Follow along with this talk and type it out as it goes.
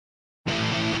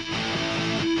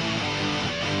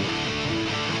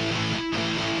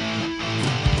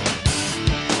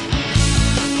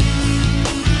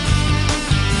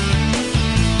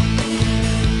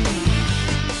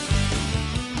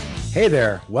Hey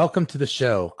there, welcome to the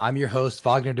show. I'm your host,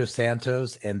 Wágner dos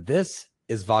Santos, and this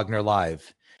is Wágner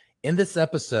Live. In this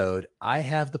episode, I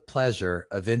have the pleasure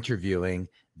of interviewing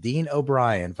Dean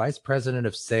O'Brien, Vice President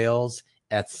of Sales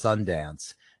at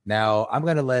SunDance. Now, I'm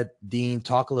going to let Dean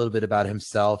talk a little bit about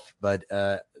himself, but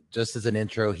just as an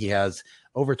intro, he has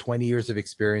over 20 years of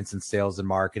experience in sales and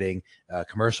marketing,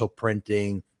 commercial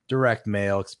printing, direct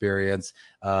mail experience.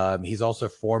 He's also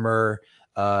former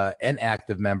an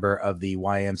active member of the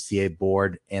YMCA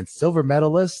Board and Silver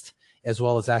Medalist, as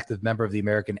well as active member of the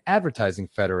American Advertising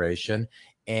Federation.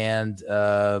 And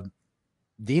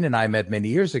Dean and I met many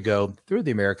years ago through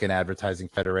the American Advertising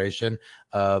Federation.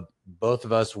 Both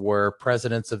of us were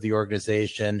presidents of the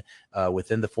organization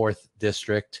within the 4th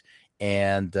District,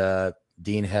 and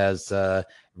Dean has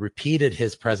repeated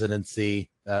his presidency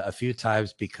a few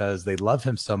times because they love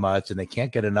him so much and they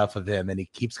can't get enough of him, and he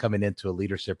keeps coming into a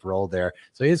leadership role there.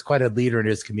 So he is quite a leader in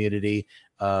his community,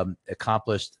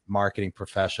 accomplished marketing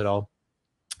professional.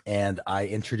 And I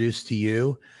introduce to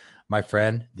you my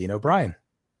friend, Dean O'Brien.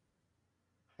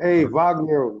 Hey,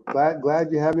 Wágner,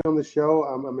 glad you have me on the show.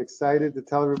 I'm excited to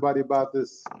tell everybody about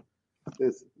this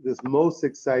most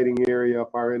exciting area of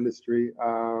our industry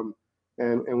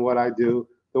and what I do.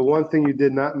 The one thing you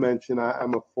did not mention,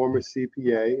 I'm a former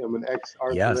CPA. I'm an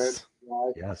ex-Arthur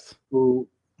guy who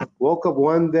woke up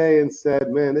one day and said,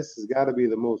 man, this has got to be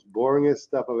the most boringest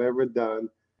stuff I've ever done.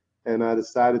 And I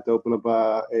decided to open up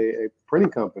a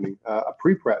printing company, a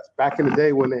pre-press, back in the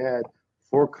day when they had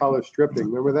 4-color stripping.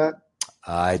 Remember that?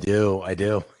 I do.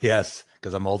 Yes,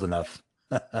 because I'm old enough.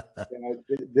 Yeah, I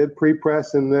did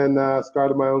pre-press and then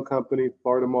started my own company,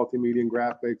 Florida Multimedia and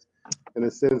Graphics, and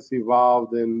has since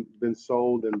evolved and been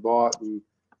sold and bought. And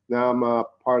now I'm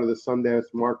part of the SunDance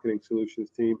Marketing Solutions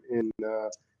team in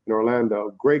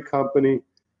Orlando. Great company.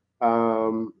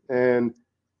 And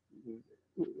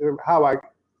how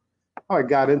I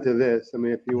got into this, I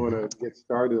mean, if you want to get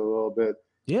started a little bit.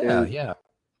 Yeah.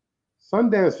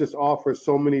 SunDance just offers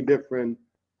so many different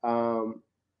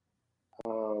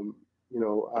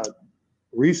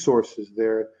resources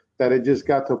there that it just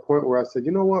got to a point where I said,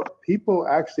 you know what, people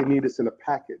actually need this in a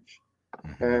package.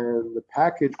 And the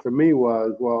package for me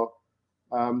was, well,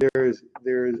 there's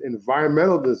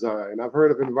environmental design. I've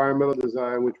heard of environmental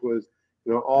design, which was,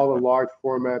 all the large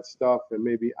format stuff and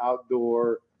maybe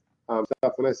outdoor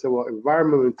stuff. And I said, well,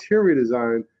 environmental interior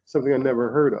design, something I never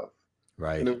heard of.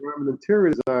 Right. In environmental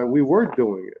interior design, we were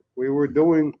doing it.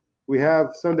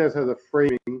 SunDance has a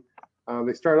framing.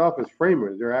 They start off as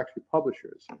framers. They're actually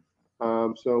publishers.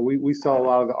 So we saw a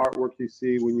lot of the artwork you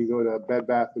see when you go to Bed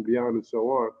Bath & Beyond and so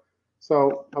on.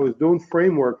 So I was doing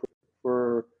framework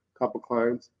for a couple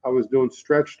clients. I was doing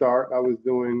stretched art. I was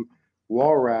doing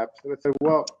wall wraps. And I said,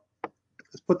 well,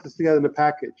 let's put this together in a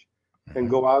package and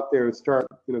go out there and start,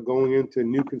 going into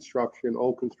new construction,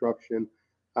 old construction,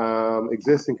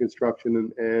 existing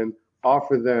construction, and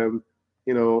offer them,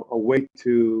 a way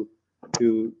to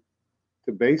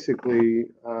basically,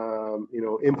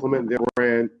 implement their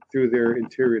brand through their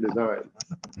interior design.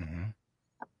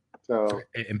 So,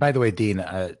 and by the way, Dean,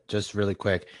 just really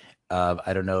quick,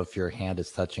 I don't know if your hand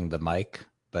is touching the mic,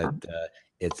 but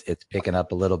it's picking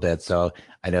up a little bit. So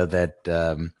I know that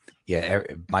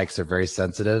mics are very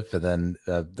sensitive, and then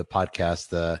the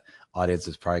podcast audience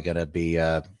is probably going to be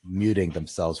muting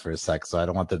themselves for a sec. So I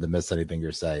don't want them to miss anything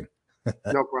you're saying.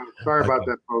 No problem. Sorry about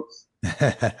that, folks.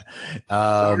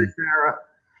 Sorry, Sarah.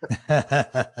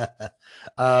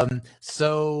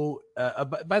 So,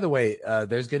 by the way,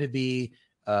 there's going to be,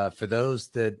 for those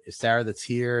that, Sarah that's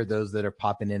here, those that are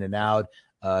popping in and out,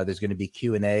 there's going to be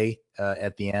Q&A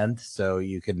at the end. So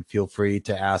you can feel free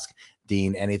to ask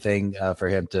Dean anything for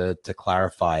him to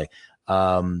clarify.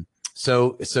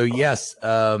 So yes,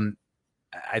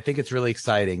 I think it's really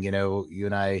exciting. You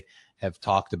and I have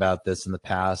talked about this in the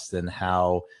past and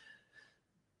how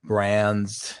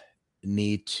brands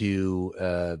need to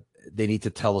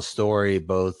tell a story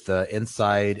both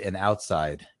inside and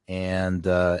outside, and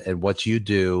what you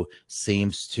do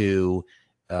seems to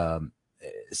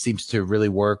really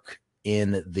work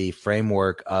in the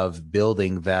framework of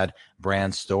building that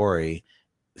brand story,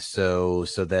 so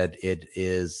that it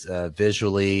is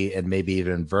visually and maybe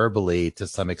even verbally to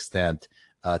some extent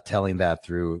telling that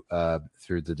through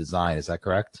the design. Is that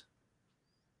correct?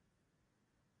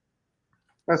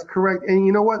 That's correct. And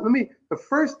you know what? The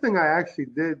first thing I actually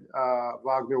did,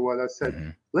 Wágner, was I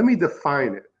said, let me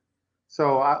define it.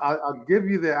 So I'll give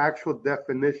you the actual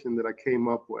definition that I came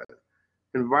up with.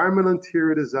 Environmental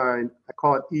interior design, I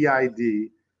call it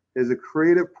EID, is a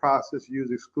creative process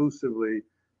used exclusively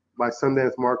by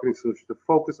SunDance Marketing Solutions to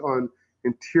focus on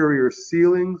interior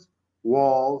ceilings,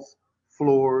 walls,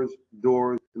 floors,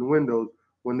 doors, and windows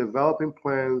when developing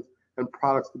plans and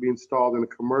products to be installed in a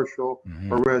commercial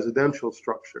or residential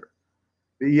structure.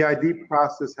 The EID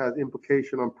process has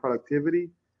implication on productivity,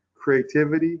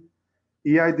 creativity.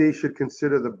 EID should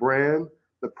consider the brand,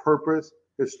 the purpose,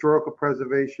 historical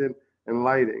preservation, and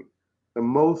lighting. The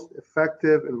most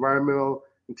effective environmental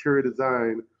interior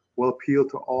design will appeal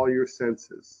to all your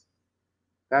senses.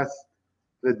 That's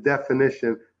the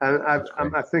definition. And I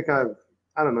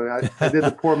don't know. I did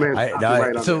the poor man's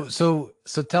copyright on this.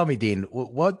 So tell me, Dean,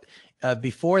 what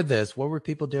before this, what were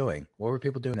people doing? What were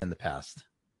people doing in the past?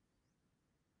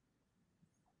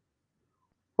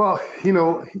 Well,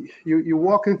 you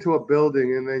walk into a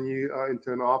building and then you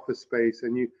into an office space,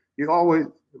 and you always,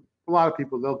 a lot of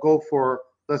people, they'll go for,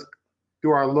 let's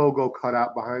do our logo cut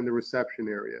out behind the reception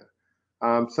area.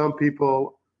 Some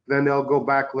people, then they'll go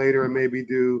back later and maybe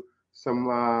do some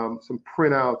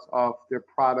printouts of their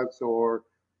products or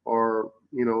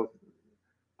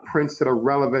prints that are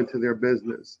relevant to their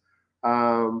business.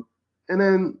 And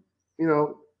then,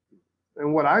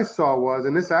 and what I saw was,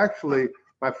 and this actually,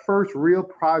 my first real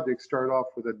project started off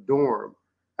with a dorm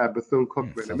at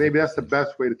Bethune-Cookman, and maybe that's the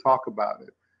best way to talk about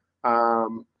it.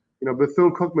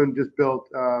 Bethune-Cookman just built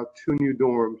 2 new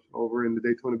dorms over in the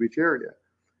Daytona Beach area,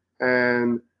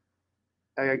 and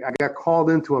I got called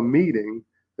into a meeting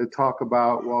to talk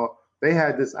about, well, they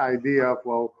had this idea of,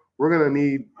 well, we're gonna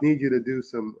need you to do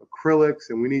some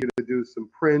acrylics, and we need you to do some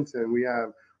prints, and we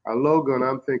have our logo, and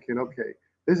I'm thinking, okay,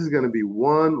 this is gonna be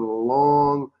one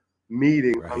long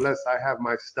meeting, right, unless I have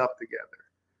my stuff together.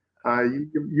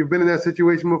 You've been in that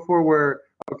situation before where,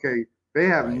 okay, they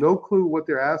have right, no clue what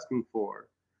they're asking for,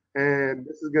 and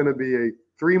this is going to be a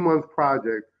 3-month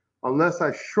project unless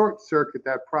I short circuit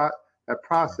that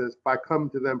process by coming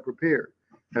to them prepared.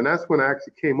 And that's when I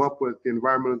actually came up with the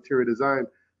environmental interior design.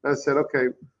 And I said, okay,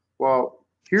 well,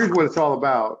 here's what it's all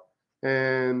about,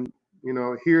 and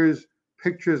here's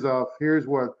pictures of, here's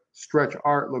what stretch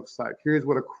art looks like, here's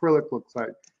what acrylic looks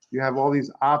like. You have all these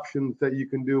options that you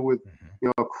can do with,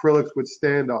 acrylics with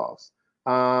standoffs.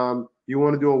 You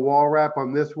want to do a wall wrap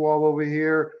on this wall over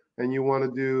here, and you want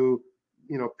to do,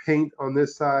 paint on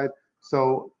this side.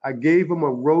 So I gave them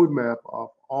a roadmap of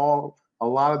a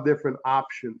lot of different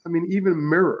options. I mean, even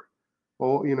mirror.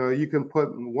 Well, you can put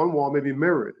one wall maybe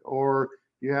mirrored, or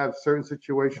you have certain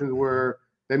situations where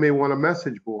they may want a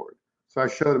message board. So I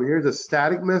showed them, here's a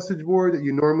static message board that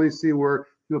you normally see where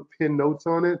you pin notes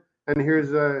on it. And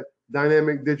here's a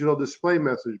dynamic digital display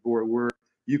message board where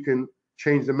you can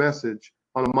change the message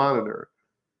on a monitor.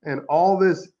 And all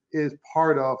this is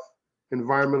part of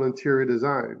environmental interior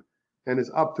design. And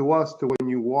it's up to us to, when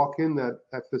you walk in that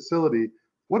facility,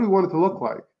 what do we want it to look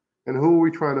like? And who are we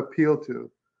trying to appeal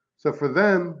to? So for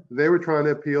them, they were trying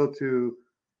to appeal to,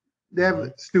 they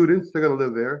have students, they're going to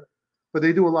live there, but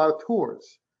they do a lot of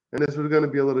tours. And this was going to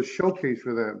be a little showcase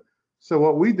for them. So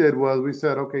what we did was we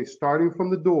said, okay, starting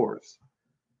from the doors,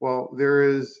 well, there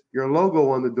is your logo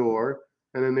on the door,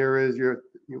 and then there is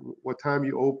what time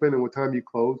you open and what time you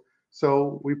close.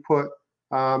 So we put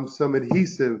some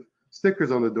adhesive stickers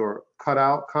on the door, cut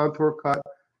out, contour cut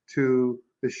to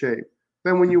the shape.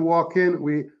 Then when you walk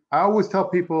in, I always tell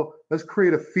people, let's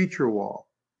create a feature wall.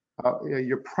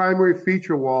 Your primary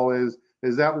feature wall is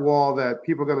that wall that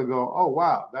people are going to go, oh,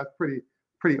 wow, that's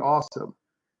pretty awesome.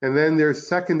 And then there's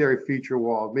secondary feature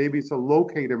wall. Maybe it's a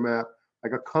locator map,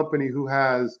 like a company who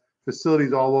has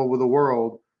facilities all over the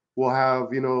world will have,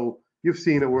 you've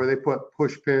seen it where they put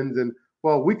push pins, and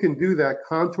well, we can do that,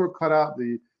 contour cut out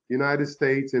the United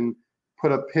States and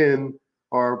put a pin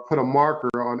or put a marker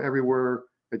on everywhere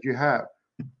that you have.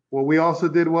 What we also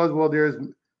did was, well, there's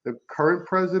the current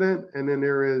president, and then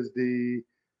there is the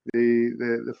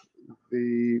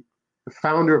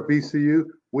founder of BCU.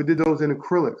 We did those in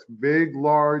acrylics, big,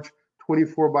 large,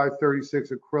 24 by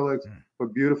 36 acrylics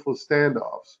with beautiful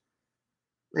standoffs.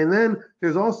 And then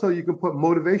there's also, you can put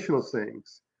motivational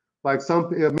things. Like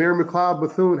Mary McLeod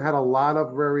Bethune had a lot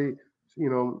of very,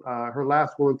 her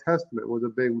last will and testament was a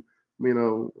big,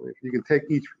 if you can take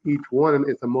each one, and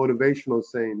it's a motivational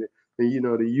saying. And,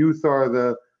 the youth are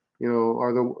the,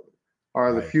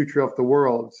 are the future of the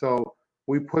world. So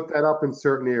we put that up in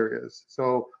certain areas.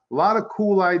 So a lot of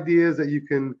cool ideas that you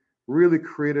can really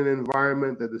create an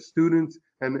environment that the students,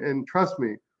 and trust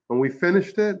me, when we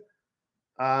finished it,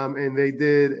 and they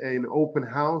did an open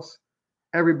house,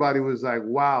 everybody was like,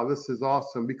 wow, this is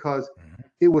awesome, because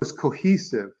it was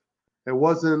cohesive. It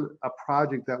wasn't a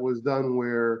project that was done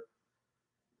where,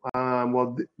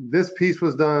 this piece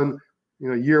was done,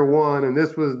 year one, and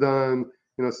this was done,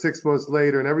 6 months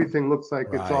later, and everything looks like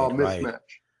it's all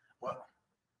mismatched. Well,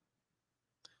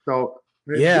 so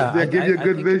Yeah, Did I give you a I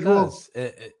good think it visual? does.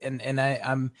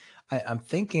 I'm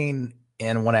thinking,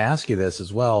 and want to ask you this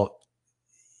as well.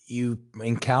 You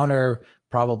encounter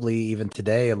probably even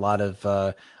today a lot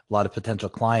of potential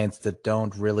clients that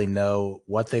don't really know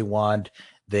what they want.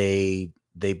 They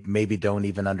maybe don't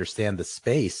even understand the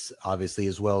space, obviously,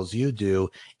 as well as you do,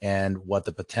 and what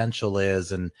the potential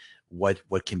is and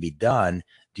what can be done.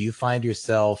 Do you find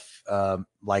yourself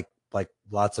like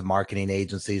lots of marketing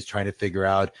agencies trying to figure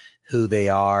out who they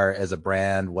are as a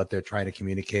brand, what they're trying to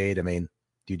communicate? I mean,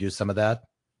 do you do some of that?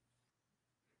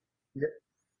 Yeah.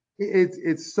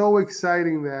 It's so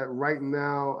exciting that right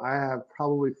now I have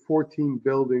probably 14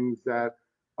 buildings that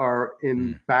are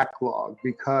in Mm, backlog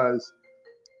because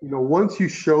once you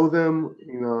show them,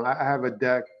 I have a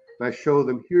deck and I show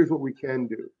them here's what we can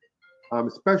do.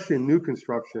 Especially in new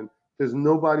construction, there's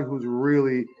nobody who's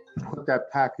really put that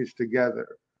package together.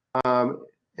 Um,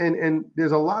 and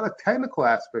there's a lot of technical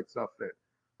aspects of it.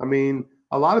 I mean,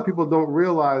 a lot of people don't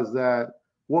realize that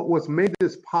what's made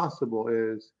this possible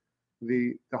is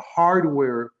the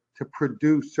hardware to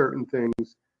produce certain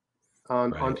things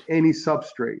on right. any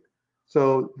substrate.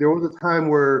 So there was a time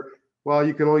where, well,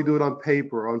 you can only do it on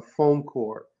paper, on foam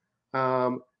core,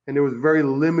 and there was very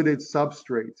limited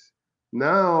substrates.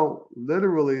 Now,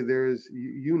 literally, there's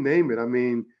you name it. I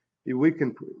mean, we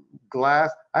can glass.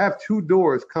 I have two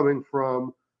doors coming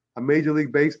from a Major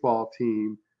League Baseball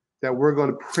team that we're going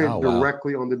to Oh, print wow.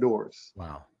 directly on the doors.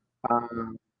 Wow.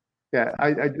 Um, yeah,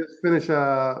 I just finished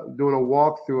doing a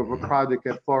walkthrough of a Mhm. project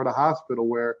at Florida Hospital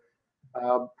where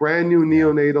brand new Yeah.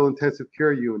 neonatal intensive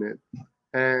care unit.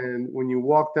 And when you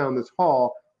walk down this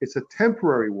hall, it's a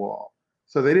temporary wall.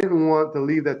 So they didn't want to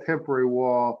leave that temporary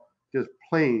wall just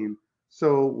plain.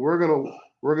 So we're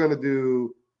gonna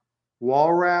do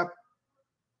wall wrap,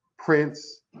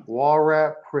 wall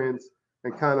wrap, prints,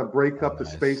 and kind of break Oh, up the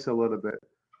nice. space a little bit.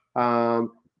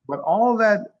 But all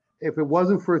that, if it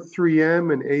wasn't for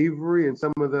 3M and Avery and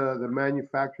some of the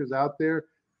manufacturers out there,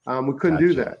 we couldn't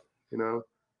do Gotcha. that. You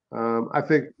know, I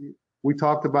think we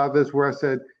talked about this where I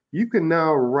said you can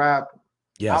now wrap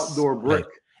Yes, outdoor right.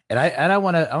 brick. And I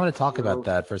want to talk You about know,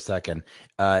 that for a second.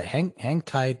 Hang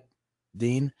tight,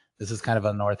 Dean. This is kind of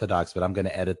unorthodox, but I'm going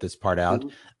to edit this part out.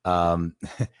 mhm. Um,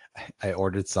 I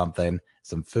ordered some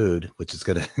food, which is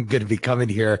gonna gonna be coming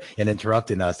here and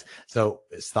interrupting us. So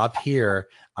stop here.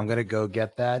 I'm gonna go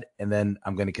get that, and then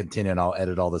I'm gonna continue, and I'll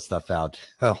edit all this stuff out.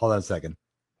 Hold on a second.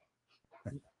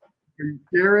 Are you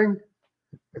sharing?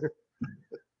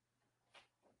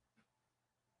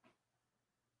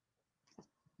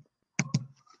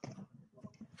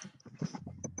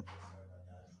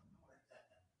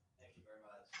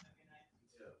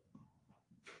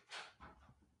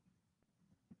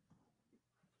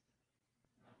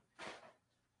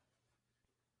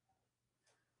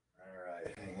 All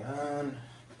right, hang on.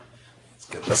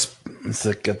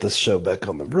 Let's get this show back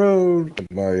on the road.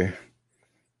 Get my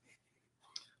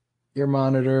ear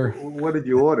monitor. What did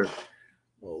you order?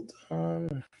 Hold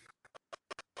on.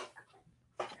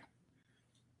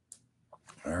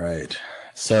 All right.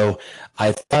 So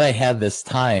I thought I had this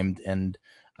timed, and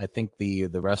I think the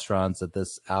restaurants at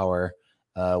this hour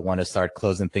want to start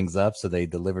closing things up, so they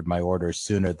delivered my order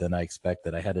sooner than I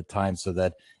expected. I had it timed so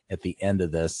that at the end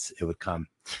of this it would come.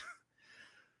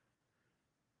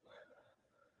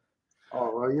 Oh,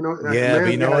 well, a Yeah, but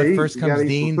man's you know got to what? eat. First You got comes to eat some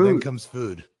Dean, then food. comes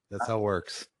food. That's how it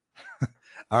works.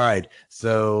 All right.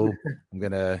 So I'm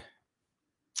gonna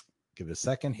give it a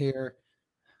second here.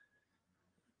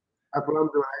 That's what I'm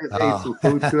doing. I just ate Oh,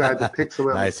 some food too. I had to pick some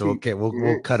at my nice. feet. Okay,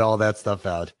 we'll cut all that stuff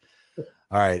out.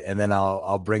 All right, and then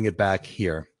I'll bring it back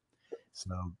here.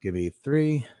 So give me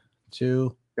 3,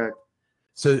 2. Okay.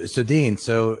 So Dean,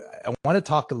 so I want to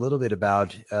talk a little bit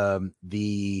about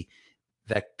the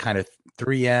that kind of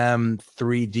 3M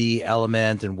 3D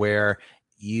element, and where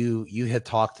you had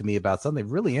talked to me about something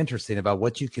really interesting about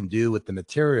what you can do with the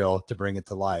material to bring it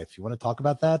to life. You want to talk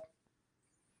about that?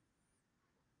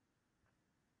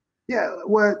 Yeah,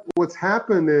 what's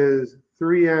happened is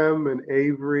 3M and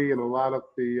Avery and a lot of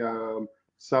the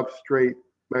substrate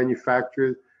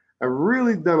manufacturers have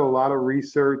really done a lot of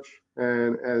research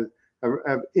and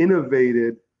have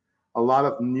innovated a lot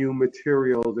of new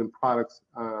materials and products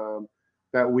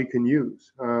that we can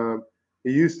use.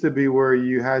 It used to be where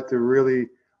you had to really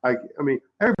I mean,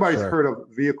 everybody's Sure. heard of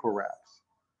vehicle wraps.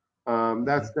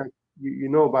 That's Mhm. that you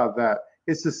know about that.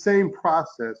 It's the same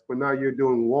process, but now you're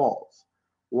doing walls.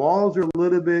 Walls are a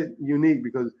little bit unique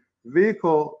because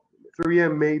vehicle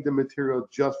 3M made the material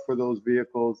just for those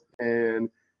vehicles, and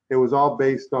it was all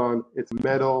based on it's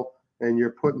metal, and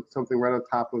you're putting something right on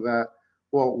top of that.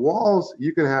 Well, walls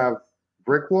you can have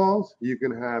brick walls, you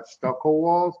can have stucco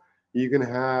walls, You can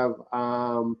have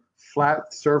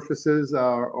flat surfaces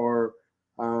or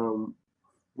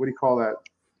what do you call that?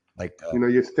 Like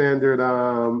Your standard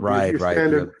right, your right.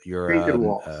 standard Your painted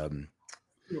walls.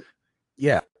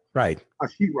 yeah, right, A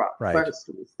sheetrock, right.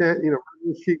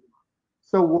 sheet.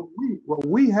 So what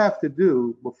we have to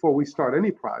do before we start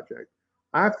any project,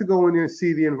 I have to go in there and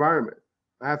see the environment.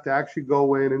 I have to actually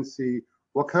go in and see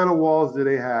what kind of walls do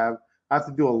they have. I have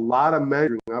to do a lot of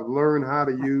measuring. I've learned how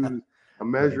to use a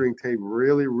measuring tape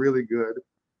really, really good.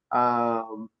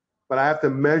 But I have to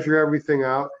measure everything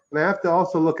out, and I have to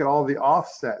also look at all the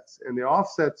offsets. And the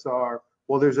offsets are,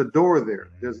 well, there's a door there.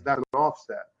 That's an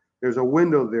offset. There's a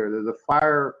window there. There's a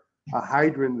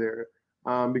hydrant there.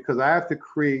 Because I have to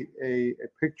create a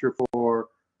picture for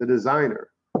the designer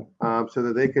so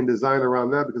that they can design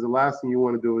around that. Because the last thing you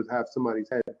want to do is have somebody's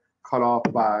head cut off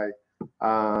by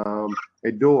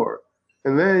a door.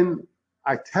 And then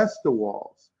I test the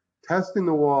walls. Testing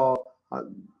the wall,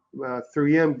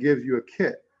 3M gives you a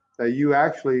kit that you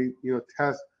actually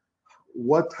test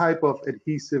what type of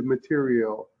adhesive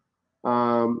material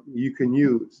you can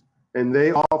use. And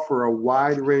they offer a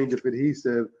wide range of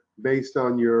adhesive based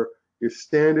on your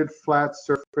standard flat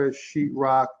surface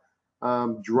sheetrock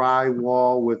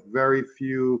drywall with very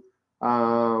few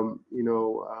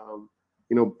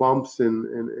bumps and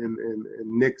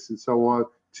nicks and so on,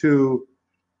 to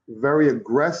very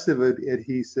aggressive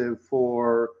adhesive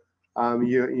for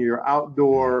your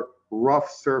outdoor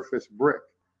rough surface brick.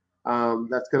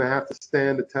 That's going to have to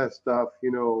stand the test of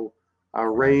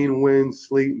rain, wind,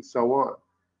 sleet, and so on.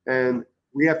 And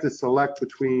we have to select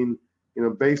between,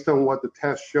 based on what the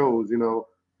test shows,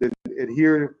 that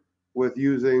adhere with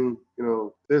using,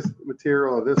 this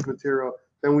material or this material.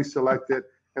 Then we select it,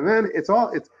 and then it's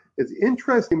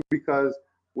interesting because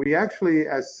we actually,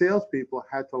 as salespeople,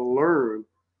 had to learn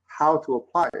how to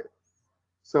apply it.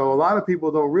 So a lot of people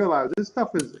don't realize this stuff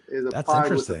is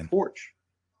applied with a torch.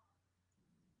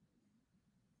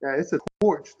 Yeah, it's a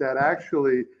torch that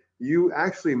you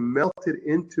actually melt it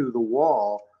into the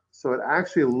wall, so it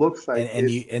actually looks like and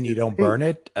you don't burn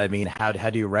it. I mean, how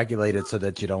do you regulate it so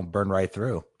that you don't burn right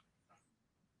through?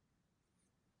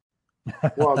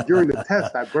 Well, during the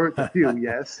test, I burnt a few.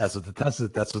 Yes, that's what the test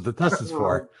is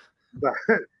for. But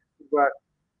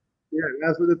yeah,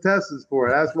 that's what the test is for.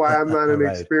 That's why I'm not an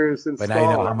experienced installer. But now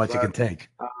you know how much you can take.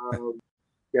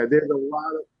 Yeah, there's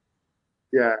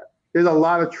a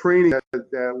lot of training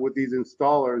that with these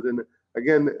installers. And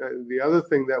again, the other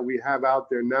thing that we have out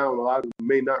there now, and a lot of people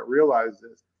may not realize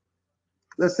this.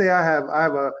 Let's say I have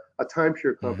a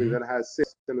timeshare company that has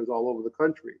sales centers all over the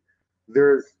country.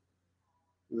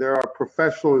 There are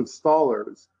professional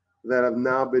installers that have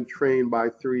now been trained by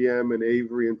 3M and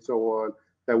Avery and so on,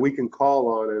 that we can call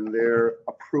on, and they're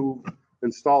approved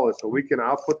installers. So we can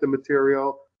output the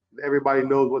material. Everybody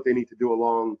knows what they need to do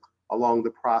along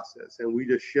the process, and we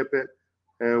just ship it,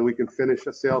 and we can finish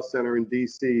a sales center in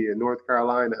DC and North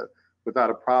Carolina without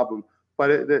a problem.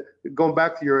 But going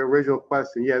back to your original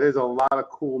question, yeah, there's a lot of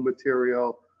cool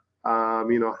material,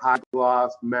 high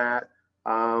gloss, matte.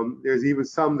 There's even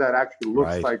some that actually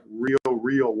looks like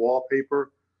real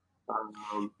wallpaper.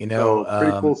 So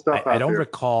pretty cool stuff. I don't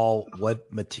recall what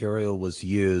material was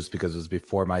used because it was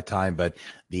before my time, but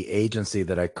the agency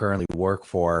that I currently work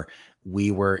for,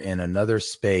 we were in another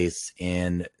space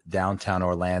in downtown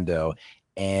Orlando,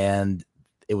 and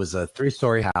it was a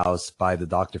 3-story house by the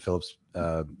Dr. Phillips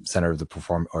Center of the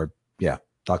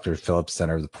Dr. Phillips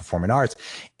Center of the Performing Arts.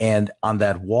 And on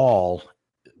that wall,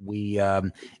 we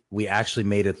actually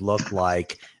made it look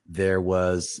like there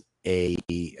was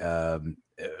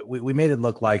we made it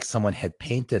look like someone had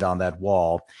painted on that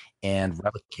wall and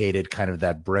replicated kind of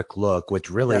that brick look,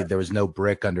 which really there was no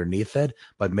brick underneath it,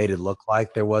 but made it look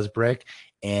like there was brick.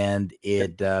 And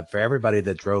it for everybody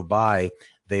that drove by,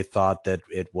 they thought that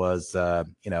it was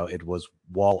it was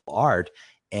wall art.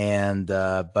 And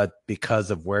but because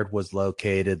of where it was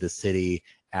located, the city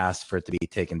asked for it to be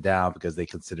taken down because they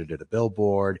considered it a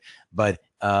billboard. But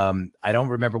I don't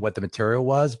remember what the material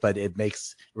was, but it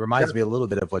reminds me a little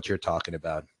bit of what you're talking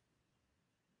about.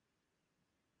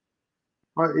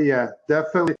 Yeah,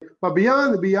 definitely. But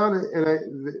beyond the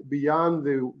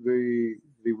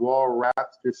wall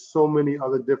wraps, there's so many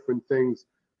other different things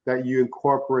that you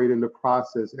incorporate in the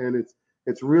process, and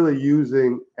it's really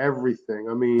using everything.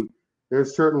 I mean,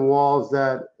 there's certain walls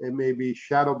that it may be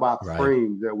shadow box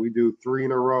frames that we do 3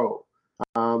 in a row.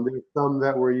 There's some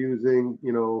that we're using,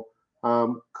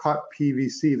 cut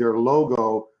PVC. Their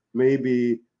logo may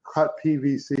be cut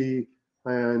PVC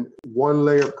and 1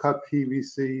 layer of cut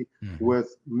PVC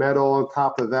with metal on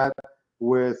top of that,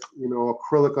 with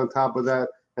acrylic on top of that,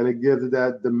 and it gives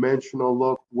that dimensional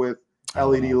look with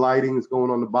LED lighting is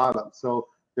going on the bottom. So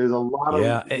there's a lot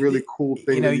of really cool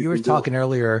things. You were talking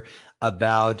earlier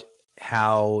about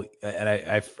how, and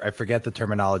I forget the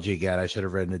terminology again. I should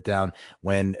have written it down.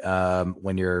 When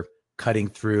you're cutting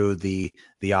through the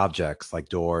objects like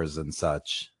doors and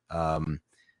such.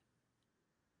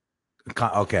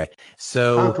 Okay,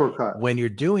 so when you're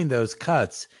doing those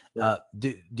cuts,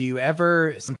 do you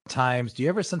ever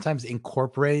sometimes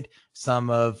incorporate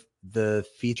some of the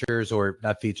features, or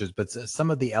not features, but some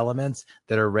of the elements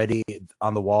that are already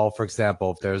on the wall? For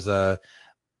example, if there's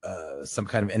some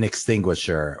kind of an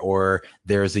extinguisher, or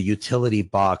there's a utility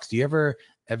box,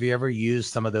 have you ever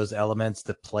used some of those elements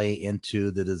to play into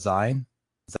the design?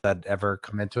 Does that ever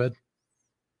come into it?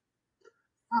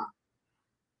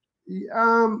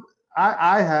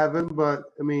 I haven't, but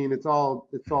I mean, it's all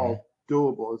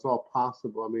doable. It's all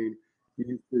possible. I mean,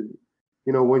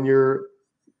 when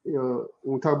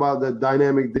we talk about the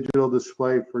dynamic digital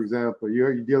display, for example,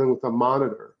 you're dealing with a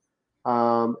monitor.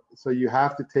 So you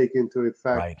have to take into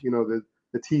effect, the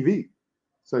TV.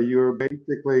 So you're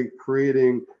basically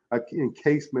creating an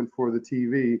encasement for the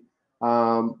TV,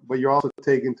 but you're also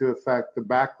taking into effect the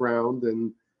background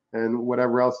and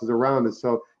whatever else is around it.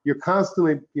 So you're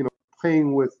constantly,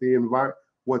 playing with the environment,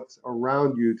 what's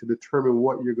around you, to determine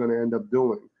what you're going to end up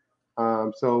doing.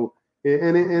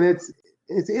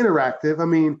 It's interactive. I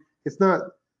mean, it's not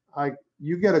like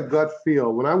you get a gut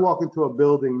feel. When I walk into a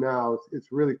building now,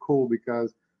 it's really cool,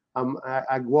 because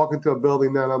I walk into a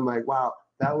building now and I'm like, wow,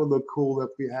 that would look cool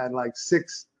if we had like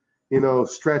 6,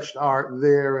 stretched art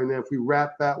there, and if we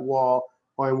wrap that wall,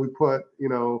 and we put,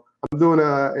 I'm doing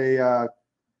a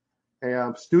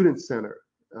student center,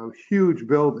 a huge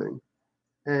building,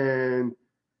 and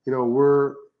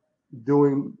we're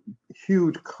doing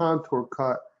huge contour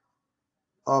cut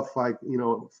of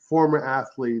former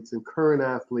athletes and current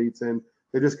athletes, and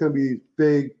they're just going to be these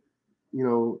big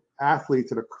athletes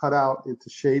that are cut out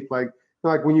into shape, like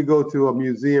when you go to a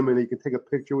museum and you can take a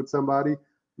picture with somebody.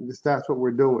 That's what we're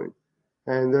doing,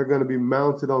 and they're going to be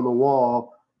mounted on the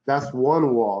wall. That's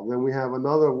one wall. Then we have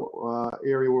another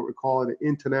area where we call it an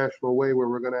international way, where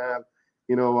we're going to have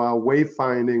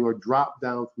wayfinding or drop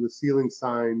down from the ceiling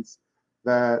signs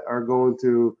that are going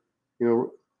to,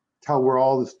 tell where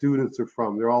all the students are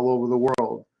from. They're all over the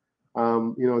world.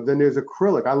 Then there's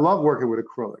acrylic. I love working with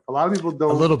acrylic. A lot of people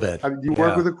don't. A little bit. Do you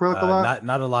work with acrylic a lot?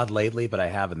 Not a lot lately, but I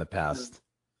have in the past.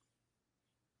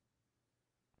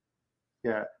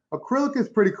 Yeah, acrylic is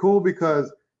pretty cool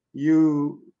because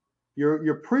you're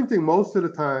printing most of the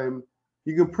time.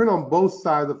 You can print on both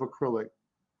sides of acrylic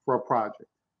for a project.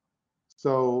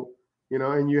 So,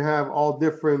 and you have all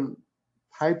different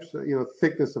types of,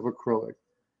 thickness of acrylic.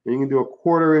 And you can do a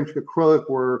 1/4 inch acrylic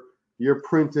where you're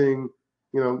printing,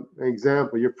 an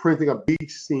example, you're printing a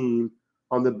beach scene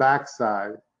on the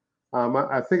backside.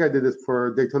 I think I did this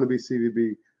for Daytona Beach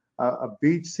CVB, a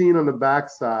beach scene on the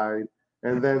backside,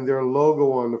 and then their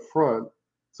logo on the front.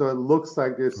 So it looks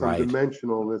like there's some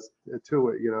dimensionalness to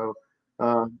it,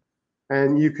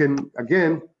 and you can,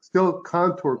 again, still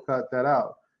contour cut that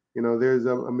out. There's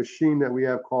a machine that we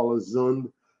have called a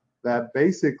Zund that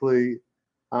basically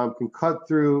can cut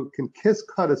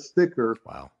a sticker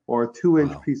or a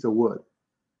 2-inch piece of wood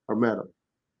or metal.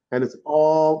 And it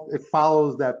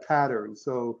follows that pattern.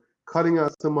 So cutting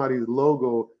out somebody's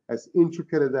logo, as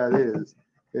intricate as that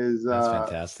is that's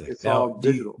fantastic. It's all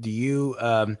digital. Do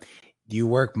you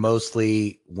work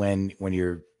mostly when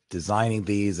you're designing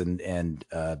these and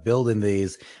building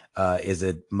these? Is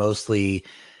it mostly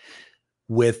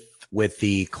with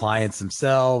the clients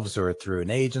themselves, or through an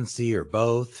agency, or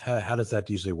both? How does that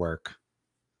usually work?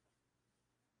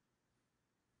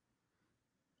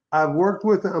 I've worked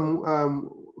with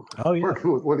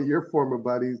working with one of your former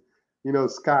buddies,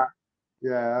 Scott.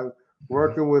 Yeah, I'm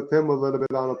working with him a little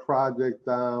bit on a project,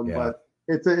 but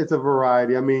it's a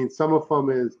variety. I mean, some of them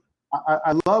is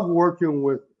I love working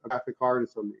with a graphic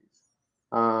artist on these,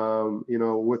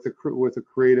 with a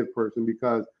creative person,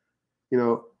 because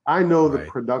I know the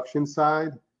production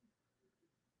side,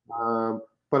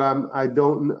 but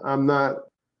I'm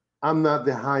not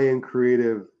the high-end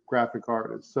creative graphic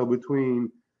artist. So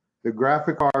between the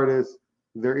graphic artist,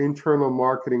 their internal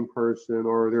marketing person,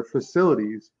 or their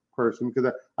facilities person,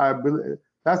 because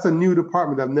that's a new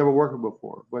department I've never worked with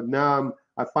before. But now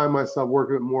I find myself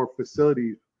working with more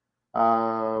facilities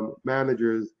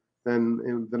managers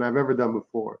than I've ever done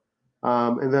before,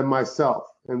 and then myself,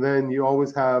 and then you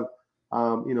always have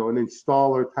an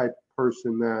installer type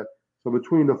person so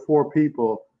between the 4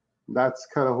 people, that's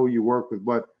kind of who you work with.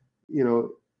 But,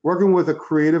 working with a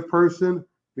creative person,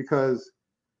 because,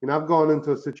 I've gone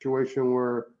into a situation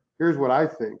where here's what I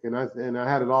think, and I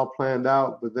had it all planned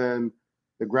out, but then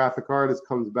the graphic artist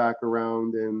comes back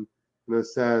around and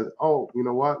says, oh, you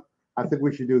know what? I think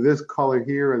we should do this color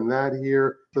here and that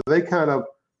here. So they kind of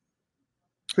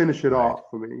finish it off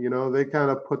for me. They kind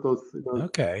of put those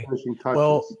finishing touches.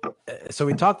 Well, so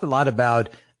we talked a lot about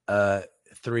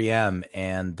 3M,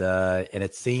 and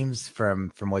it seems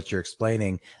from what you're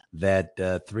explaining that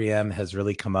 3M has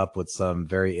really come up with some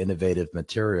very innovative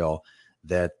material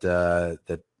that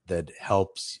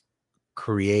helps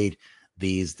create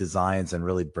these designs and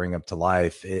really bring them to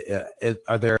life.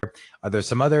 Are there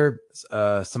some other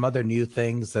new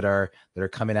things that are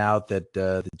coming out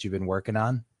that you've been working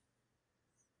on?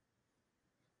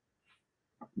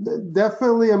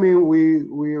 Definitely. I mean,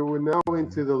 we're now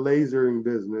into the lasering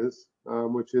business,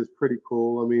 which is pretty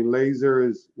cool. I mean, laser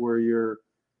is where you're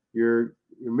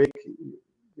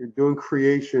doing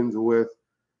creations with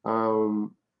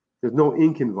there's no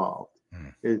ink involved.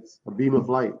 It's a beam of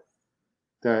light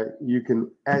that you can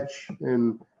etch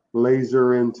and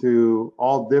laser into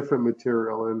all different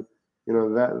material. And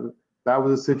that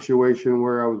was a situation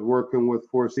where I was working with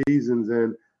Four Seasons,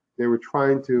 and they were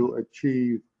trying to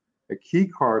achieve a key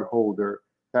card holder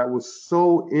that was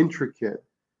so intricate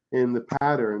in the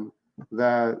pattern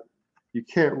that you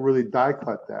can't really die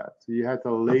cut that. So you had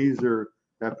to laser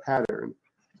that pattern.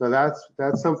 So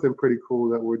that's something pretty cool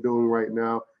that we're doing right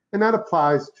now. And that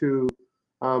applies to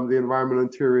the environmental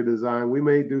interior design. We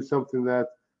may do something that's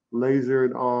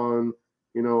lasered on,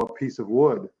 a piece of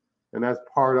wood, and that's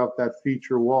part of that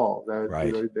feature wall that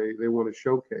they want to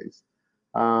showcase.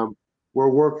 We're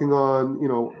working on,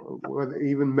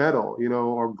 even metal,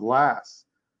 or glass.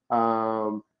 I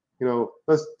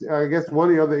guess one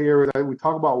of the other areas that we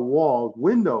talk about walls,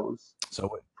 windows.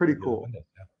 So pretty cool.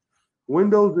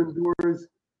 Windows and doors,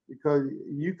 because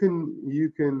you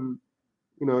can,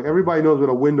 everybody knows what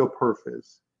a window perf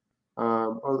is.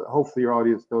 Hopefully your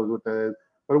audience knows what that is.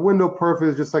 But a window perf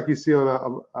is just like you see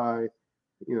on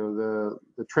the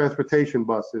transportation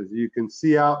buses. You can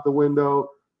see out the window,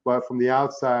 but from the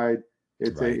outside,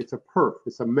 it's a perf,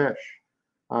 it's a mesh.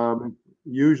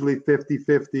 Usually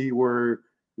 50-50, where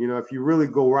if you really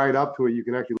go right up to it, you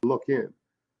can actually look in.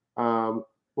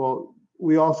 Well,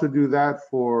 we also do that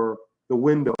for the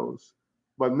windows.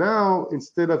 But now,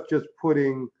 instead of just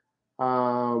putting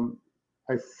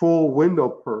a full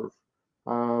window perf,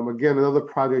 again, another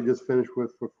project I just finished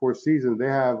with for Four Seasons, they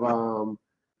have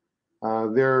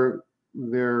their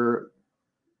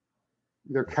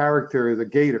character is a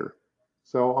gator.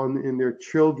 So in their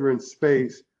children's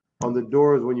space, on the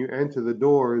doors, when you enter the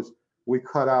doors, we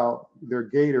cut out their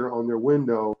gator on their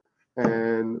window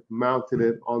and mounted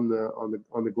it on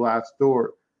the glass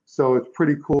door. So it's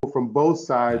pretty cool from both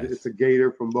sides. Nice. It's a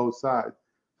gator from both sides.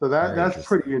 So that's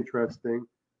pretty interesting.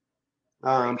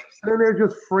 And then they're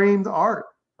just framed art.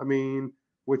 I mean,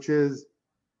 which is,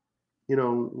 I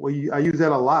use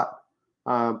that a lot.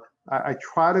 I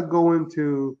try to go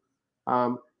into,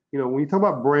 when you talk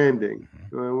about branding,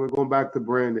 we're going back to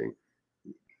branding.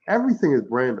 Everything is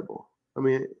brandable. I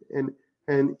mean,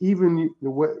 and even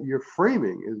what you're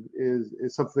framing is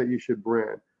something that you should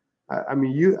brand. I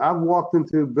mean, I've walked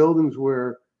into buildings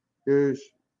where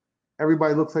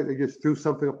everybody looks like they just threw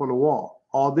something up on the wall.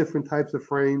 All different types of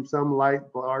frames, some light,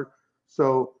 dark.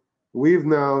 So we've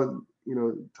now,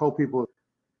 told people,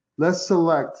 let's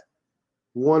select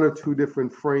one or two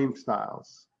different frame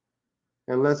styles,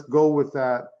 and let's go with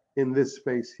that in this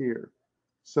space here.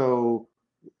 So,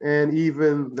 and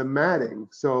even the matting.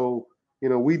 So,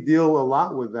 we deal a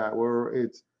lot with that, where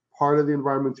it's part of the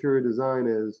environmental interior design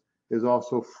is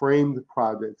also framed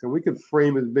projects, and we can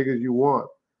frame as big as you want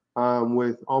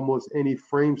with almost any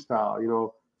frame style,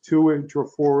 2-inch or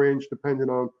 4-inch, depending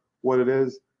on what it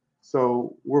is.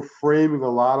 So we're framing a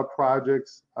lot of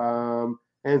projects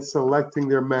and selecting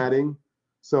their matting.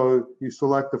 So you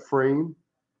select the frame,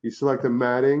 you select the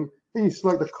matting, and you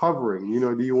select the covering.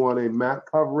 Do you want a matte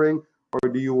covering, or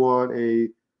do you want a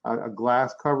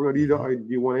glass covering, or do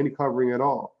you want any covering at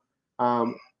all?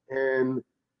 And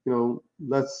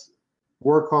let's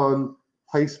work on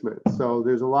placement. So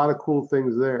there's a lot of cool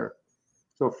things there.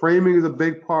 So framing is a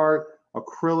big part.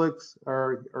 Acrylics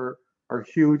are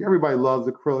huge. Everybody loves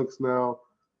acrylics now.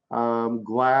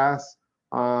 Glass.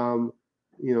 So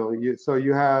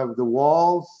you have the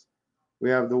walls, we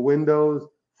have the windows,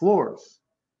 floors.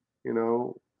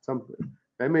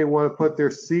 They may want to put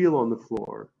their seal on the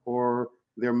floor or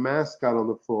their mascot on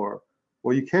the floor.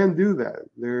 Well, you can do that.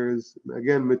 There's,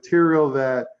 again, material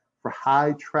that for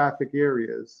high traffic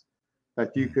areas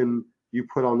that you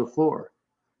put on the floor,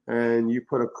 and you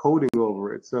put a coating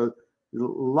over it. So a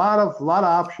lot of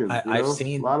options. I've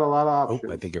seen a lot of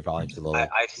options. I think your volume's a little hot.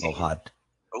 I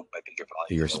think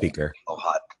your speaker.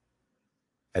 hot.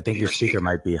 I think your speaker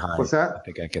might be high. What's that? I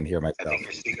think I can hear myself.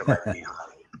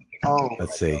 Oh,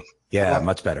 Let's see. Yeah,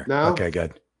 much better. now? Okay,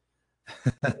 good.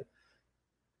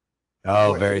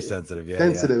 Oh, very Wait, sensitive. Yeah, yeah.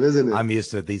 sensitive, isn't it? I'm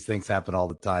used to it. These things happen all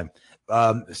the time.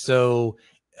 So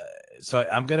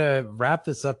I'm gonna wrap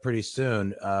this up pretty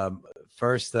soon.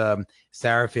 First,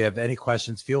 Sarah, if you have any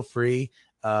questions, feel free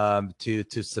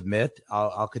to submit.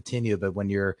 I'll continue, but when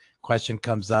your question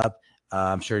comes up,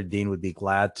 I'm sure Dean would be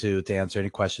glad to answer any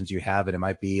questions you have, and it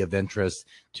might be of interest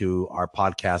to our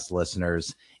podcast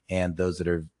listeners and those that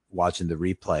are watching the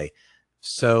replay.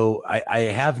 So I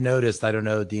have noticed, I don't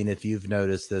know, Dean, if you've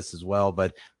noticed this as well,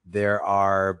 but there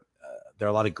are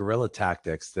a lot of guerrilla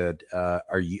tactics that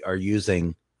are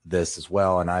using this as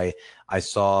well. And I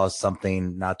saw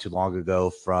something not too long ago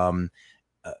from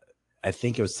I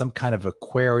think it was some kind of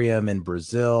aquarium in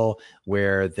Brazil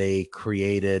where they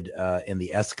created in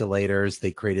the escalators,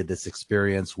 they created this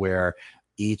experience where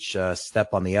each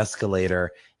step on the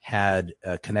escalator had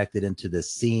connected into the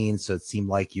scene. So it seemed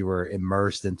like you were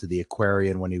immersed into the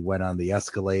aquarium when you went on the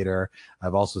escalator.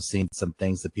 I've also seen some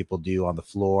things that people do on the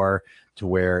floor to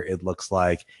where it looks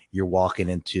like you're walking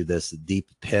into this deep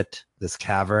pit, this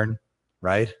cavern,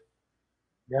 right?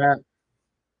 Yeah.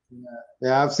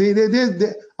 Yeah, I've seen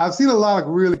it. I've seen a lot of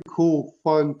really cool,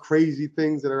 fun, crazy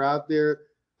things that are out there.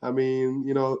 I mean,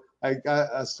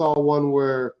 I saw one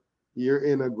where you're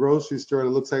in a grocery store and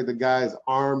it looks like the guy's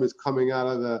arm is coming out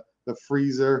of the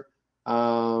freezer.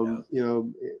 So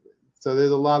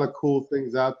there's a lot of cool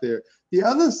things out there. The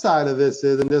other side of this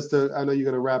is, and I know you're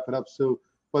going to wrap it up soon,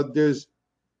 but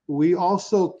we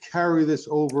also carry this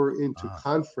over into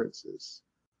conferences,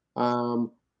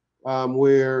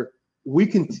 where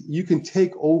you can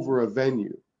take over a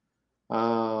venue.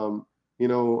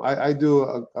 I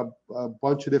do a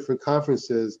bunch of different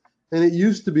conferences, and it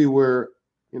used to be where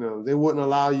they wouldn't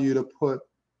allow you to put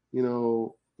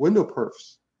window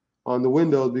perfs on the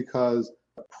windows because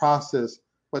the process.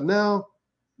 But now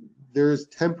there's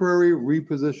temporary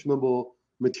repositionable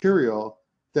material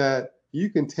that you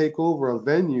can take over a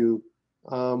venue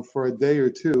for a day or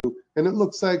two, and it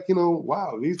looks like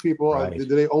wow, these people do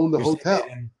they own the hotel?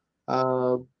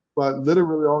 But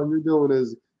literally all you're doing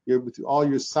is all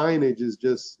your signage is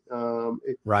just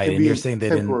right. And you're saying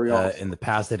that in the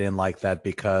past they didn't like that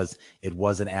because it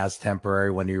wasn't as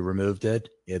temporary when you removed it.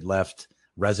 It left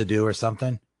residue or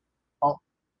something. Oh,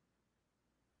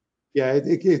 yeah,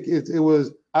 it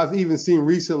was. I've even seen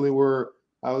recently where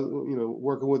I was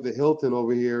working with the Hilton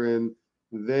over here, and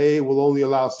they will only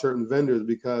allow certain vendors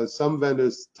because some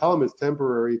vendors tell them it's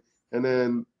temporary, and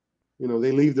then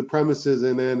they leave the premises,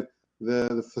 and then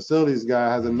the facilities guy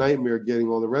has a nightmare getting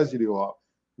all the residue off.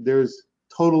 There's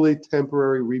totally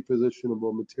temporary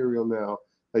repositionable material now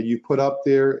that you put up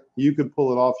there. You can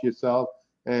pull it off yourself,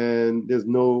 and there's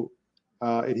no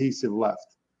adhesive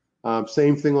left.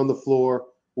 Same thing on the floor.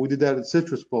 We did that at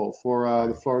Citrus Bowl for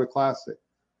the Florida Classic,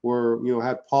 where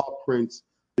had paw prints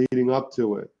leading up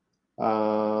to it.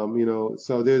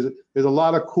 So there's a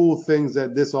lot of cool things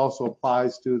that this also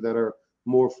applies to that are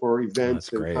more for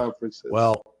events and conferences.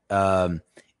 Well,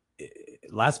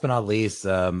 last but not least,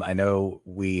 I know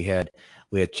we had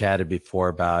chatted before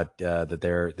about that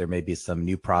there may be some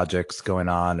new projects going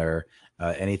on or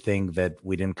anything that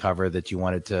we didn't cover that you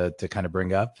wanted to kind of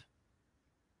bring up.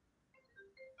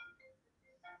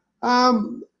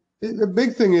 The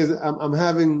big thing is I'm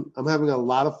having a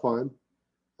lot of fun.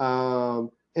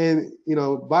 And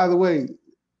by the way,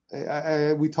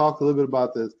 we talked a little bit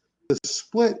about this. The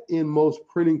split in most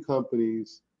printing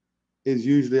companies is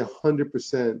usually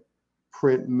 100%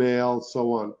 print, mail,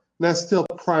 so on. And that's still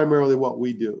primarily what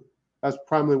we do. That's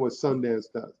primarily what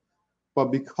SunDance does. But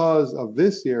because of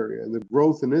this area and the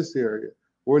growth in this area,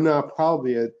 we're now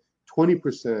probably at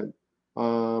 20%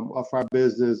 of our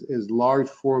business is large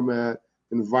format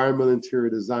environmental interior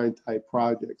design type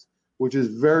projects, which is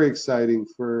very exciting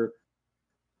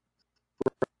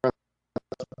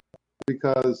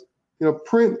because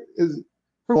print is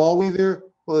always there.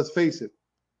 Well, let's face it,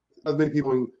 not many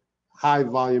people doing high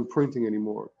volume printing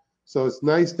anymore. So it's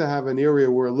nice to have an area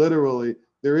where literally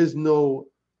there is no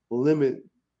limit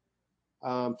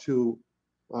to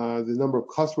the number of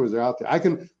customers that are out there. I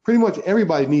can pretty much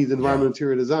everybody needs environmental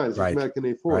interior design. It's just not can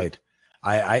they afford it.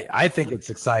 I think it's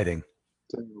exciting.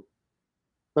 So,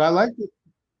 but I like it.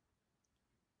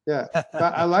 Yeah,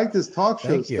 I like this talk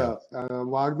show stuff,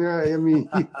 Wágner. I mean,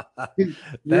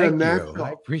 you're a natural.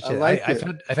 I appreciate it.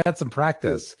 I've had some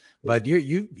practice, but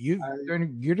you're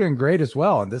doing great as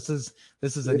well, and this is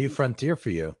a new frontier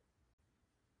for you.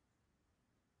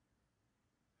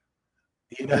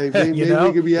 Maybe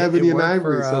we could be Ebony and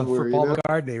Ivory somewhere. For Paul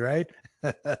McCartney, right?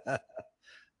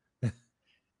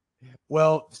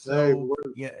 Well, Hey, so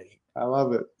yeah, I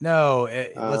love it. no,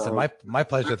 listen, my I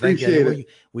pleasure. Thank you. appreciate it.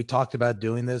 We talked about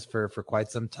doing this for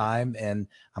quite some time, and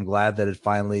I'm glad that it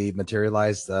finally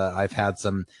materialized. I've had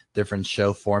some different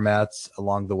show formats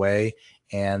along the way,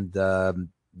 and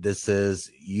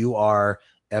you are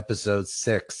episode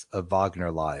 6 of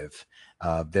Wagner Live.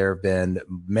 There have been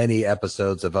many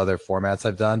episodes of other formats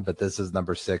I've done, but this is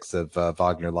number 6 of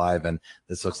Wagner Live, and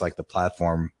this looks like the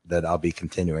platform that I'll be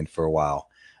continuing for a while.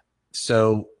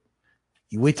 So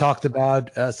we talked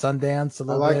about SunDance a I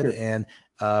little like bit, it. and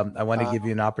I want to give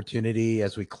you an opportunity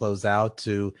as we close out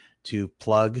to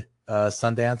plug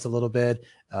SunDance a little bit.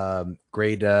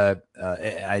 Great.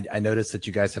 I noticed that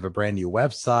you guys have a brand new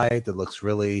website that looks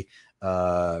really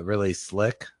really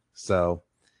slick. So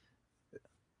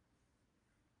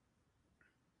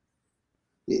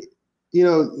You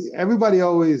know, everybody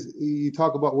always, you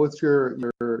talk about what's your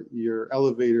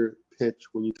elevator pitch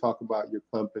when you talk about your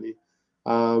company.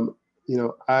 You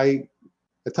know, I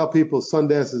tell people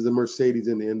SunDance is the Mercedes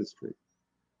in the industry.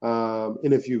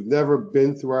 And if you've never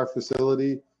been through our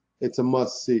facility, it's a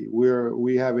must see.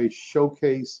 We have a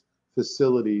showcase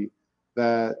facility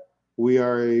that we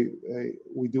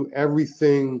do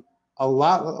everything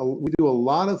we do a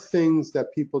lot of things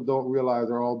that people don't realize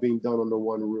are all being done under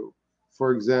one roof.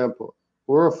 For example,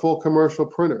 we're a full commercial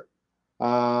printer.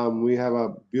 We have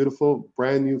a beautiful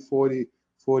brand new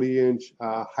 40-inch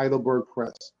Heidelberg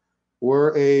press.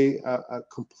 We're a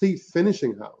complete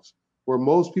finishing house where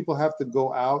most people have to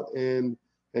go out and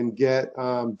get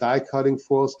die cutting,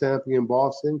 foil stamping,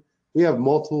 embossing. We have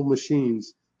multiple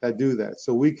machines that do that,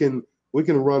 so we can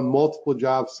run multiple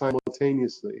jobs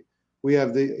simultaneously. We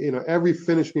have every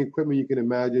finishing equipment you can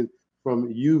imagine,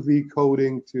 from UV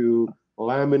coating to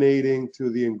laminating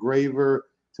to the engraver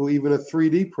to even a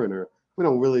 3D printer. We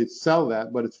don't really sell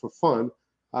that, but it's for fun,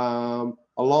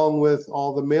 along with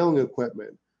all the mailing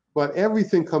equipment. But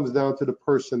everything comes down to the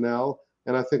personnel,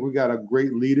 and I think we got a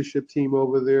great leadership team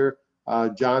over there.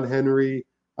 John Henry,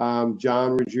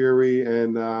 John Ruggieri,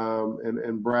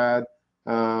 and Brad,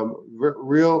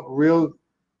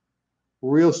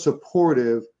 real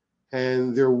supportive,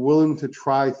 and they're willing to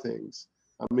try things.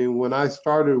 I mean, when I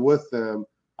started with them,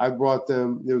 I brought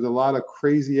them, there was a lot of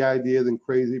crazy ideas and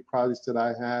crazy projects that I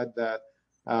had that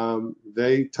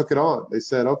they took it on. They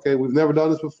said, okay, we've never done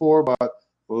this before, but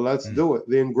let's do it.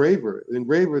 The engraver,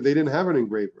 they didn't have an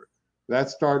engraver. That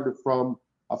started from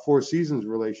a Four Seasons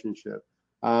relationship.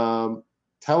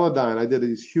 Teledyne, I did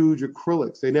these huge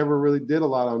acrylics. They never really did a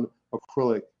lot on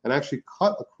acrylic and actually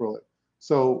cut acrylic.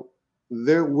 So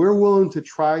we're willing to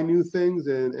try new things,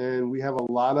 and we have a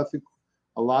lot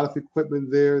of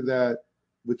equipment there that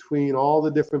between all the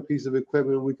different pieces of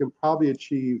equipment, we can probably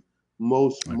achieve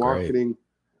most marketing,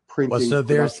 printing, well, so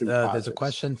there's a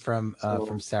question from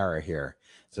Sarah here.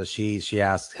 So she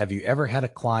asked, have you ever had a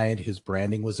client whose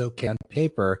branding was okay on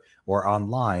paper or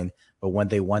online, but when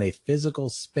they want a physical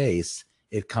space,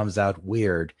 it comes out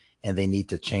weird and they need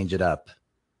to change it up?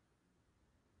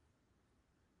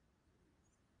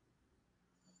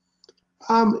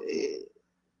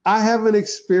 I haven't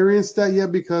experienced that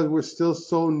yet because we're still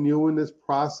so new in this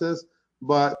process,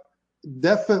 but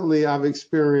definitely I've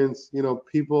experienced,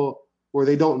 people where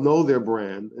they don't know their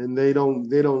brand and they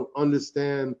don't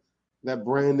understand that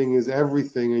branding is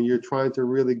everything, and you're trying to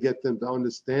really get them to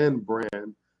understand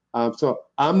brand. So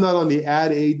I'm not on the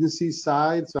ad agency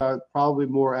side, so probably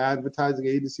more advertising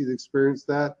agencies experience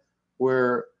that,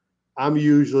 where I'm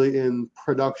usually in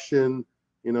production.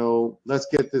 Let's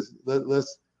get this,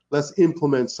 let's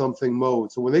implement something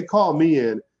mode. So when they call me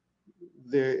in,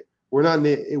 we're not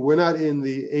in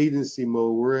the agency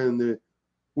mode.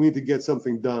 We need to get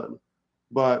something done.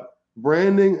 But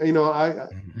branding, I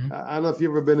don't know if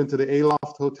you've ever been into the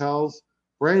Aloft hotels.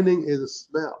 Branding is a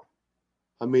smell.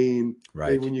 I mean,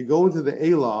 when you go into the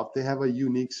Aloft, they have a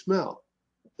unique smell.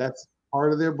 That's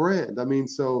part of their brand. I mean,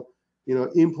 so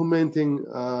implementing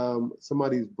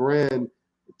somebody's brand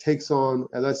takes on,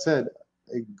 as I said,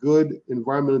 a good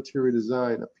environmental interior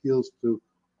design appeals to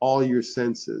all your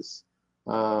senses.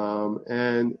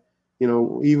 And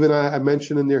even I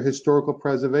mentioned in their historical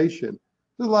preservation,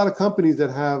 there's a lot of companies that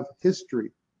have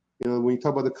history. When you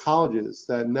talk about the colleges,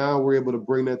 that now we're able to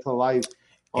bring that to life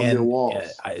on their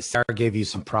walls. Sarah gave you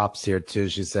some props here too.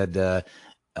 She said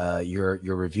your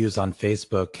reviews on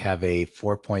Facebook have a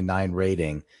 4.9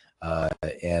 rating.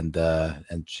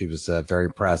 And she was very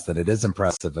impressed, and it is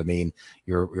impressive. I mean,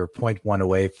 you're 0.1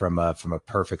 away from a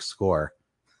perfect score,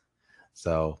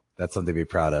 so that's something to be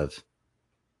proud of.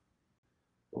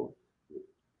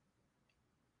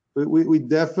 We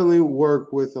definitely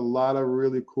work with a lot of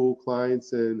really cool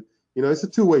clients, and it's a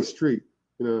two-way street.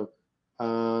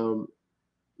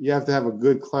 you have to have a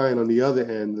good client on the other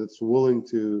end that's willing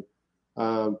to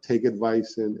take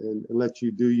advice and let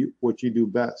you do what you do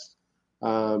best.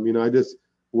 I just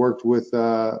worked with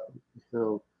a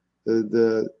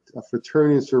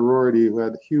fraternity and sorority who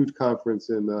had a huge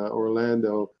conference in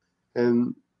Orlando,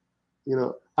 and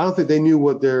I don't think they knew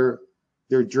what their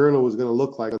journal was going to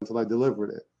look like until I delivered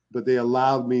it. But they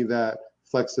allowed me that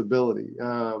flexibility.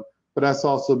 But that's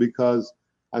also because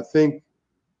I think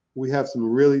we have some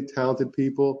really talented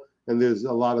people, and there's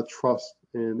a lot of trust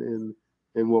in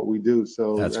what we do.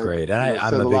 So that's great. And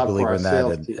I'm a big believer in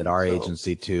that at our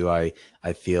agency too. I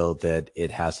feel that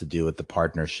it has to do with the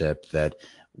partnership, that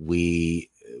we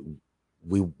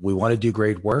want to do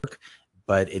great work,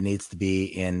 but it needs to be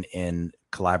in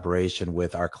collaboration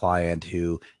with our client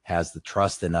who has the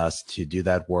trust in us to do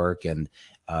that work, and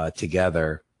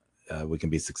together we can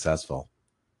be successful.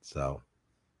 So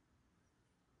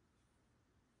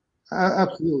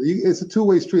absolutely, it's a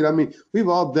two-way street. I mean, we've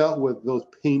all dealt with those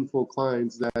painful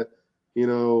clients that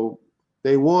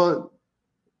they want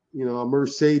a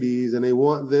Mercedes, and they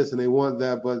want this and they want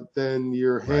that, but then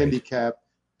you're handicapped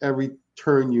every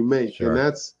turn you make. Sure. And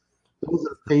those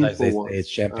are painful ones. It's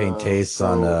champagne tastes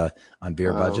on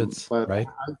beer budgets, right?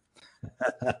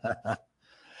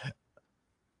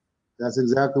 That's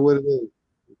exactly what it is.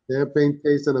 Champagne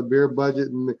tastes on a beer budget,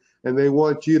 and they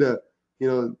want you to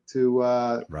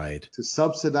to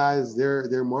subsidize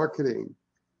their marketing.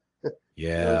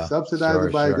 Yeah, subsidize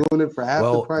it by doing it for half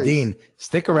the price. Dean,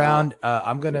 stick around.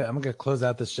 I'm gonna close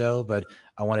out the show, but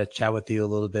I want to chat with you a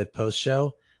little bit post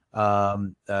show.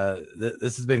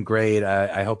 This has been great.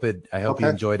 I hope you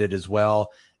enjoyed it as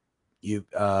well.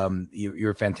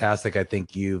 You're fantastic. I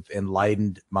think you've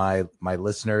enlightened my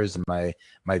listeners and my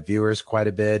viewers quite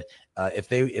a bit.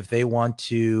 If they want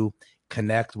to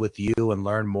connect with you and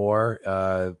learn more,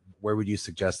 where would you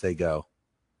suggest they go?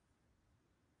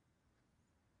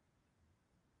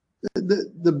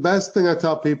 The best thing I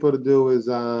tell people to do is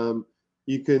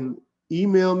you can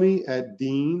email me at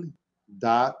dean.o'brien.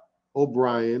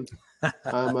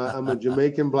 I'm a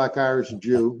Jamaican Black Irish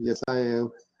Jew. Yes, I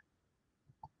am.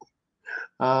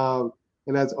 And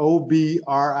that's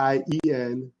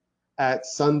OBRIEN at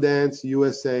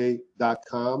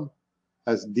sundanceusa.com.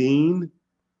 That's Dean,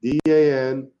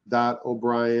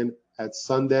 DAN.O'Brien at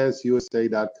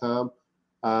sundanceusa.com.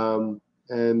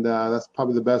 And that's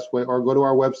probably the best way. Or go to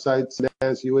our website,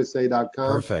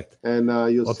 sundanceusa.com. Perfect. And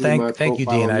you'll see my thank you,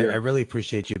 Dean. I really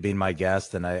appreciate you being my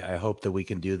guest, and I hope that we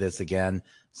can do this again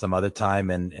some other time.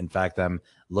 And in fact, I'm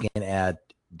looking at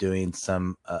doing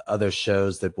some other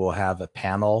shows that will have a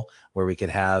panel where we could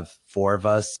have 4 of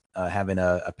us having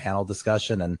a panel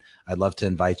discussion, and I'd love to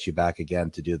invite you back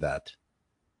again to do that.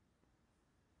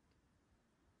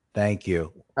 Thank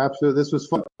you. Absolutely. This was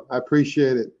fun. I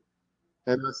appreciate it.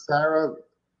 And Sarah,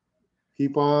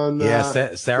 keep on.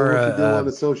 Sarah on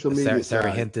the social media.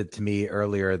 Sarah hinted to me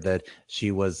earlier that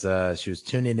she was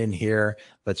tuning in here,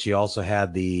 but she also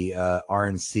had the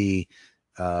RNC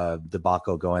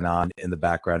debacle going on in the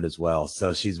background as well.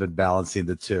 So she's been balancing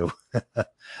the two.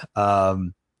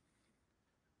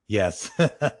 Yes.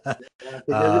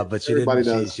 But she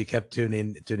didn't. She kept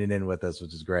tuning in with us,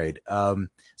 which is great.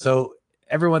 So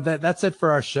everyone, that's it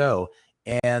for our show.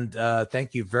 And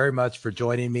thank you very much for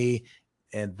joining me.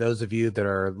 And those of you that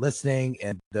are listening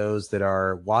and those that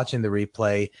are watching the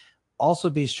replay, also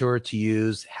be sure to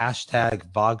use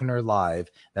hashtag Wágner Live.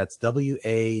 That's WAGNER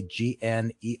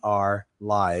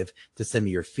Live to send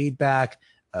me your feedback,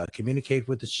 communicate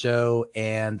with the show,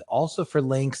 and also for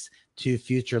links to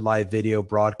future live video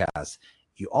broadcasts.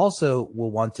 You also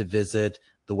will want to visit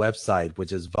the website,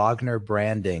 which is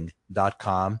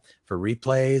WágnerBranding.com, for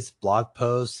replays, blog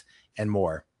posts, and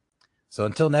more. So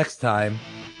until next time,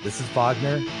 this is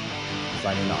Wágner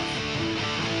signing off.